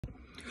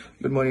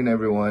Good morning,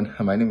 everyone.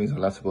 My name is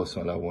Olasibo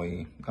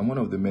Solawoni. I'm one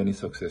of the many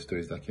success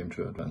stories that came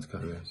through Advanced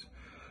Careers.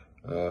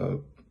 Uh,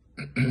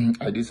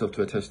 I did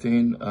software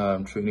testing,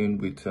 training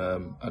with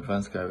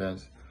Advanced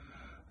Careers.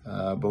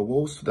 But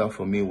what stood out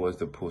for me was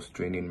the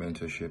post-training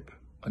mentorship.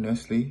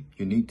 Honestly,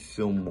 you need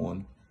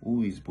someone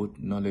who is both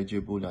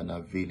knowledgeable and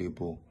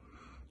available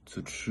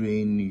to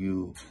train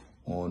you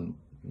on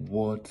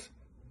what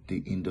the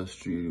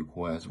industry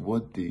requires,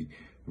 what the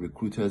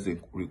recruiters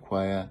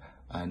require,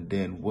 and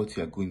then what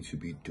you're going to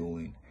be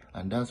doing.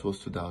 And that's what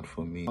stood out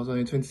for me. I was on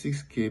a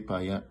 26K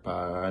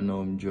per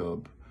annum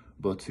job,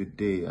 but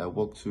today I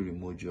work 2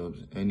 remote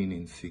jobs, earning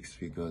in 6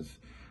 figures,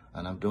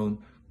 and I've done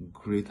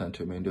great and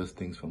tremendous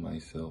things for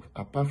myself.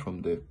 Apart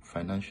from the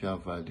financial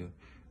value,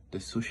 the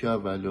social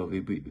value of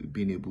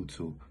being able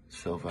to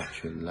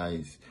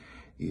self-actualize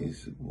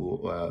is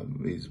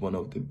one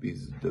of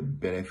the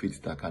benefits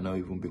that cannot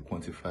even be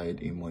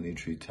quantified in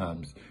monetary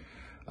terms.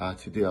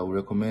 Today, I will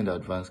recommend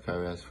Advanced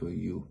Careers for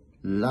you,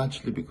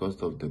 largely because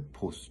of the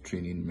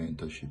post-training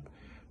mentorship,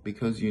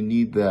 because you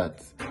need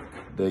that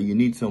you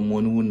need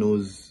someone who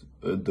knows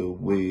the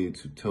way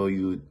to tell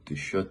you the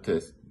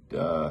shortest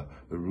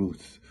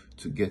route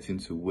to get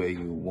into where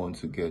you want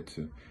to get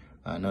to.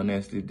 And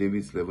honestly,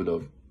 David's level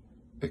of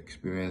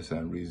experience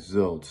and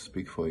results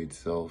speak for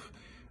itself,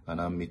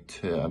 and I'm a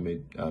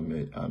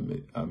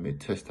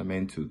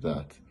testament to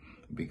that,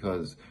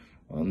 because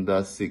on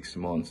that 6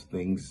 months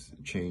things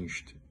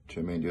changed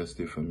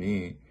tremendously for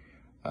me.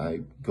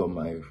 I got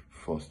my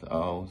first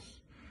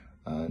house,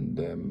 and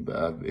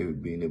I've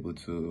been able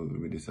to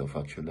really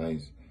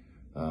self-actualize.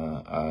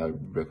 I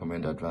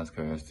recommend Advanced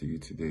Careers to you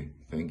today.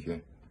 Thank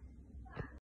you.